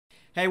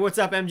Hey, what's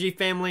up, MG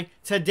family?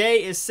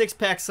 Today is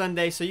 6-Pack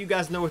Sunday, so you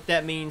guys know what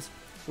that means.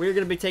 We're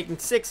going to be taking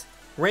 6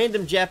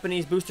 random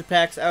Japanese booster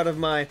packs out of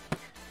my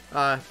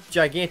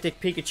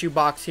gigantic Pikachu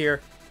box here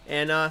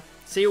and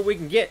see what we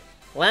can get.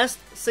 Last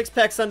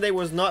 6-Pack Sunday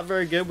was not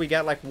very good. We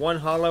got like 1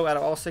 holo out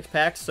of all 6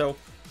 packs, so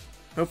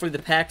hopefully the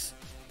packs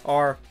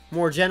are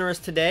more generous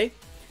today.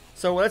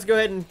 So let's go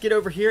ahead and get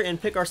over here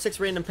and pick our 6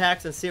 random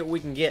packs and see what we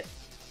can get.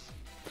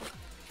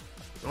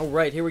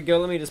 Alright, here we go.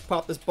 Let me just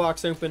pop this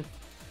box open.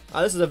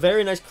 This is a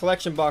very nice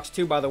collection box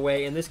too, by the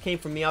way, and this came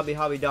from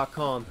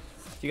MeowBeHobby.com.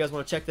 If you guys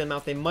want to check them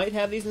out, they might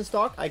have these in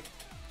stock. I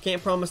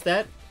can't promise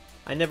that.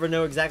 I never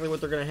know exactly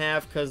what they're going to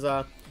have because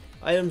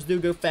items do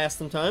go fast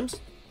sometimes.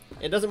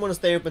 It doesn't want to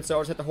stay open, so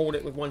I'll just have to hold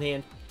it with one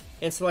hand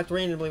and select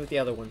randomly with the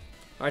other one.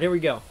 Alright, here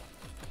we go.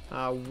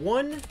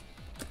 1,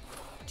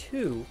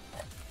 2,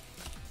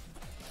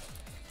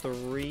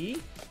 3,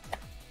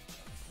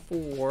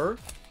 4,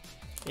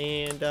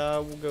 and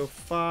we'll go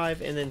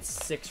 5 and then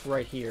 6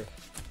 right here.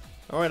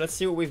 Alright, let's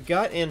see what we've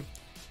got, and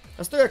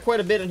I still got quite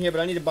a bit in here, but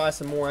I need to buy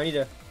some more. I need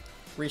to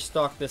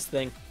restock this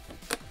thing.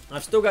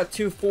 I've still got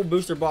 2 full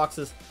booster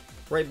boxes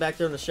right back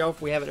there on the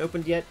shelf we haven't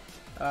opened yet.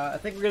 I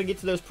think we're going to get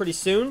to those pretty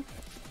soon.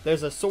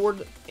 There's a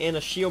sword and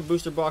a shield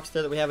booster box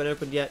there that we haven't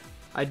opened yet.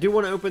 I do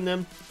want to open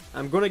them.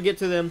 I'm going to get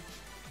to them,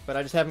 but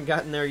I just haven't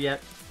gotten there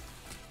yet.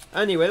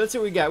 Anyway, let's see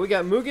what we got. We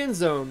got Mugen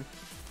Zone,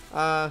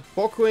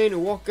 Bokuen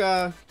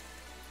Uoka,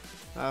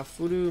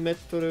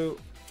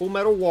 Full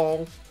Metal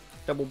Wall,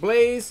 Double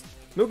Blaze,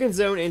 Mugen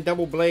Zone, and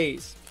Double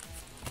Blaze.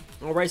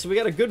 Alright, so we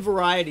got a good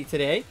variety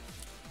today.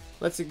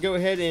 Let's go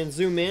ahead and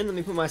zoom in. Let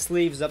me put my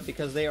sleeves up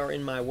because they are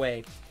in my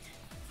way.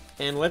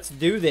 And let's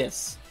do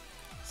this.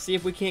 See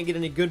if we can't get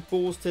any good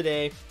pulls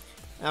today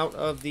out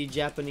of the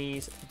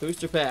Japanese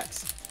booster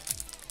packs.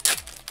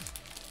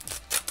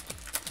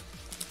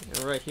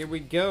 Alright, here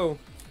we go.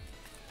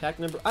 Pack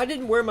number... I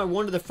didn't wear my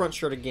one to the front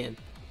shirt again.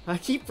 I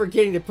keep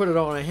forgetting to put it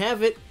on. I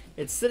have it.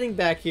 It's sitting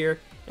back here.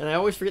 And I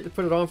always forget to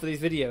put it on for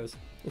these videos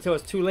until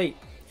it's too late.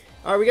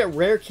 Alright, we got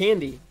rare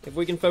candy, if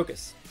we can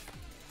focus.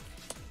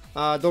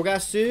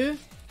 Dogasu,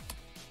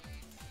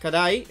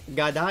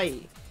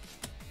 Gadai,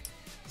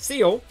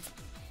 Seal,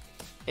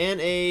 and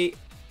a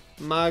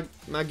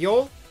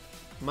Magyo,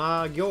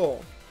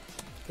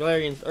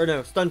 Galarian, or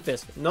no,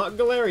 Stunfisk. Not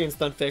Galarian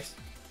Stunfisk,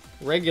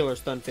 regular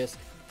Stunfisk.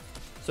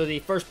 So the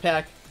first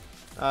pack,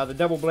 the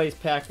Double Blaze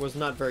pack, was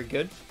not very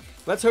good.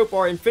 Let's hope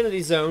our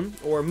Infinity Zone,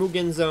 or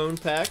Mugen Zone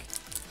pack,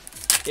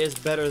 is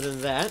better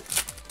than that.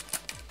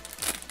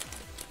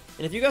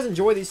 And if you guys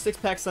enjoy these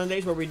 6-Pack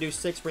Sundays where we do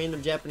 6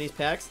 random Japanese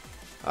packs,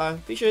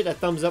 be sure to hit that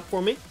thumbs up for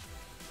me.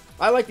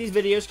 I like these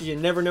videos because you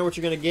never know what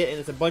you're going to get, and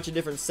it's a bunch of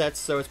different sets,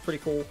 so it's pretty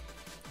cool.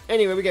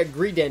 Anyway, we got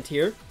Greedent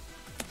here,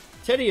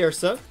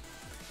 Teddiursa,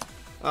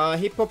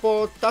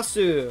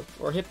 Hippopotasu,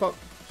 or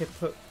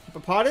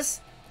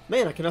Hippopotamus?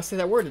 Man, I cannot say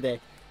that word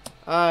today.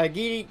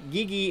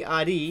 Gigi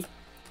Adi,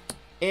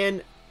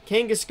 and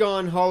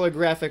Kangaskhan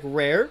Holographic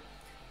Rare.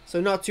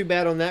 So not too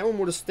bad on that one.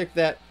 We'll just stick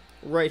that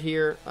right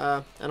here.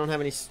 I don't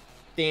have any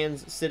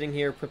stands sitting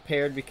here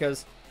prepared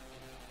because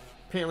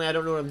apparently I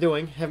don't know what I'm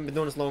doing. Haven't been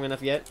doing this long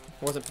enough yet.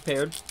 I wasn't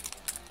prepared.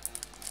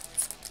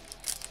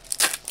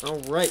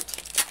 Alright.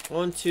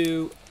 On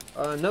to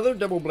another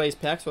Double Blaze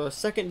pack. So a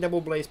second Double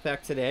Blaze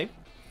pack today.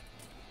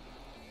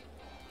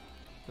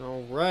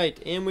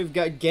 Alright. And we've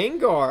got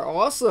Gengar.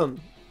 Awesome.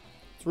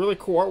 It's really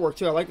cool artwork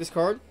too. I like this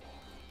card.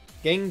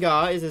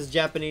 Gengar is his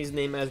Japanese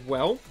name as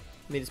well.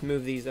 Let me just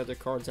move these other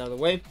cards out of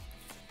the way.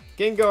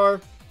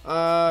 Gengar,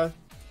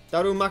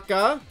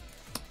 Darumaka,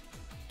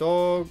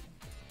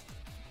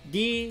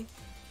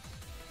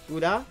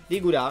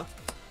 Digura.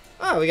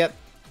 Ah, we got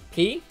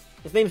P.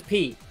 His name's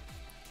P.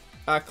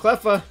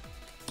 Cleffa,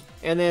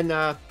 and then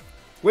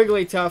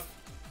Wigglytuff,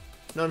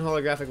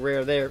 non-holographic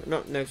rare there.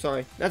 No,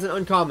 sorry. That's an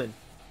uncommon.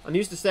 I'm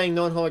used to saying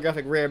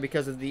non-holographic rare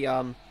because of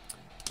the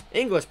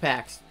English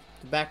packs.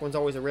 The back one's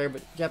always a rare,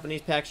 but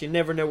Japanese packs, you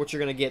never know what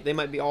you're going to get. They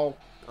might be all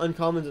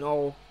uncommons and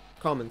all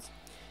commons.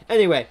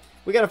 Anyway,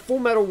 we got a Full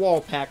Metal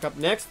Wall pack up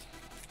next.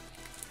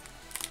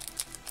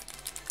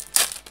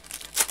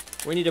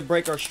 We need to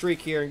break our streak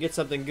here and get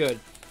something good.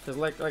 Because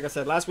like I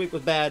said, last week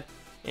was bad.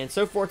 And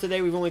so far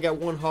today, we've only got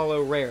 1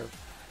 holo rare.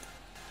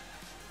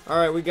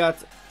 Alright, we got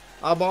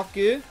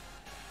Abaku.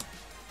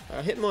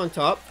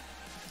 Hitmontop.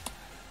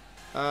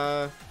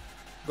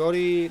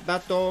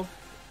 Goribato.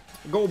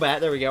 Golbat,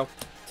 there we go.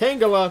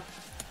 Tangela.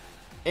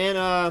 And,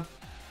 oh,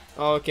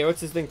 okay, what's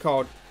this thing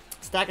called?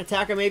 Stack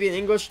Attacker, maybe in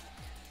English.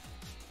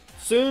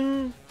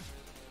 Sundatsu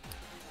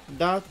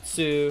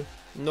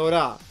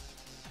Nora.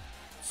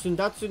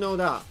 Sundatsu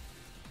Nora.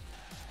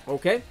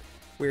 Okay,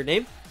 weird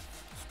name.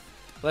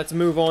 Let's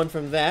move on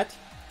from that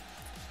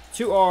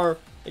to our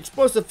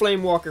Explosive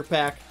Flame Walker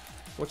pack,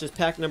 which is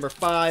pack number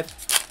 5,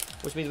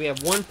 which means we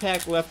have 1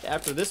 pack left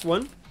after this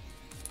one.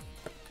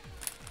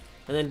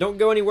 And then don't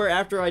go anywhere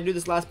after I do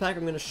this last pack.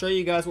 I'm going to show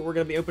you guys what we're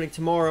going to be opening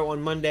tomorrow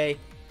on Monday,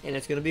 and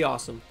it's going to be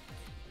awesome.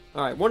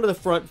 Alright, one to the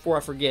front before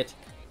I forget.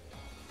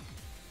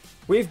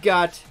 We've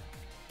got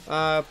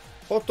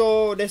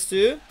Poto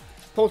Desu,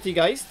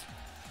 Poltegeist,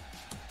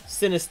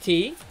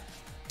 Sinistee,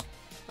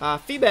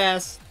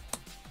 Feebas,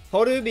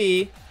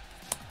 Hodubi,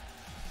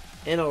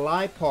 and a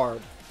Lipard.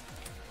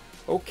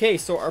 Okay,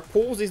 so our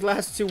pulls these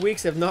last 2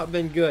 weeks have not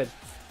been good.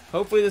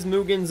 Hopefully this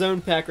Mugen Zone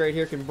pack right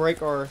here can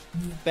break our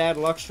bad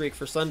luck streak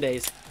for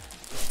Sundays.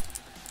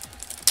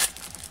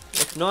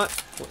 If not,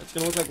 it's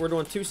going to look like we're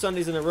doing 2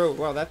 Sundays in a row.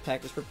 Wow, that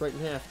pack just ripped right in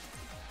half.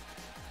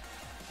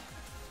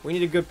 We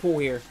need a good pull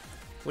here.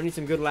 We need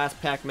some good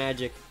last pack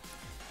magic.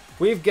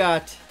 We've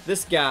got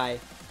this guy.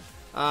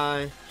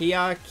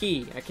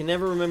 Hyaki. I can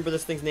never remember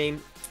this thing's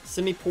name.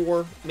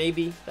 Simipour,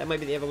 maybe. That might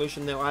be the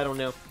evolution, though. I don't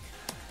know.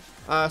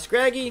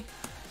 Scraggy.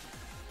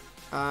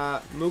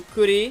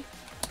 Mukuri.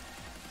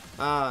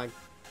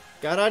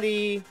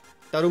 Garari.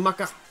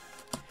 Darumaka.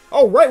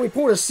 Oh, right, we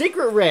pulled a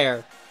secret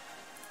rare.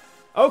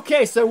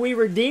 Okay, so we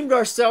redeemed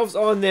ourselves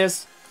on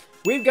this.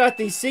 We've got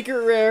the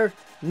secret rare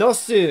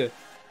Nosu.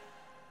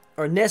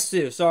 Or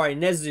Nesu, sorry,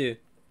 Nezu.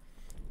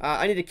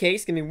 I need a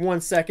case, give me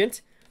 1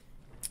 second.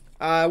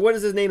 What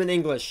is his name in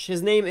English?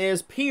 His name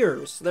is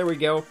Piers. There we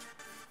go.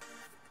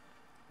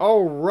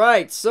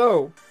 Alright,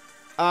 so,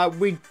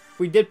 we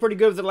did pretty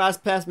good with the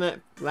last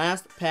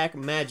pack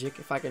magic,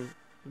 if I can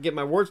get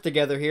my words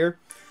together here.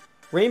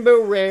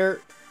 Rainbow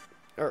rare,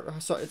 or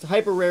sorry, it's a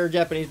hyper rare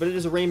Japanese, but it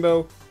is a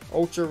rainbow,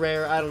 ultra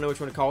rare, I don't know which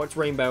one to call it, it's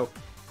rainbow.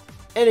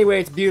 Anyway,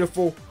 it's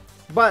beautiful,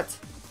 but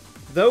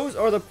those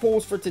are the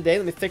pulls for today.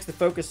 Let me fix the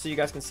focus so you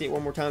guys can see it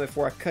one more time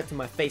before I cut to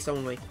my face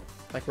only,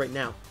 like right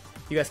now.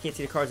 You guys can't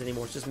see the cards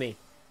anymore, it's just me.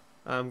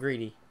 I'm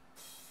greedy.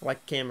 I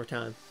like camera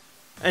time.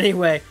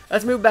 Anyway,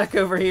 let's move back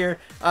over here.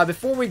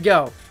 Before we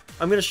go,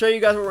 I'm going to show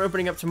you guys what we're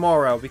opening up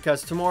tomorrow,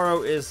 because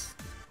tomorrow is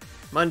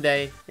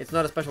Monday. It's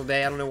not a special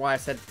day. I don't know why I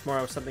said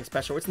tomorrow was something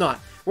special. It's not.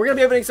 We're going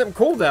to be opening something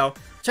cool, though.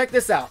 Check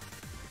this out.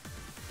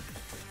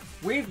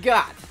 We've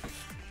got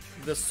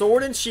the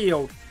Sword and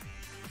Shield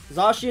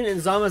Zacian and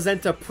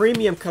Zamazenta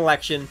Premium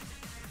Collection.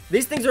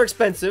 These things are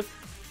expensive.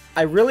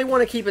 I really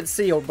want to keep it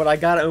sealed, but I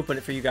got to open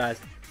it for you guys.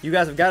 You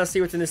guys have got to see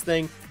what's in this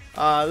thing.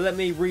 Let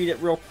me read it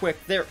real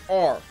quick. There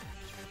are...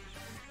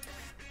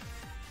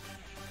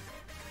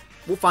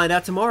 We'll find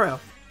out tomorrow.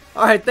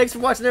 Alright, thanks for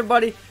watching,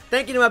 everybody.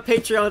 Thank you to my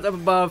Patreons up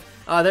above.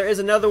 There is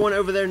another one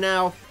over there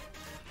now.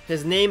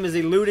 His name is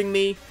eluding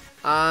me.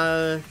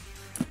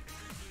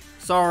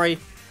 Sorry.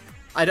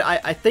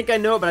 I think I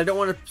know it, but I don't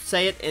want to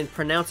say it and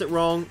pronounce it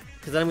wrong,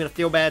 because then I'm going to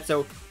feel bad.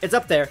 So, it's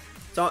up there.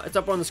 It's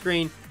up on the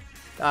screen.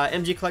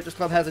 MG Collectors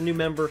Club has a new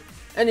member.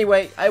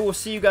 Anyway, I will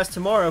see you guys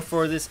tomorrow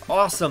for this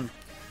awesome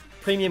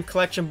Premium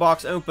Collection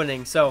box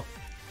opening. So,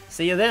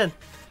 see you then.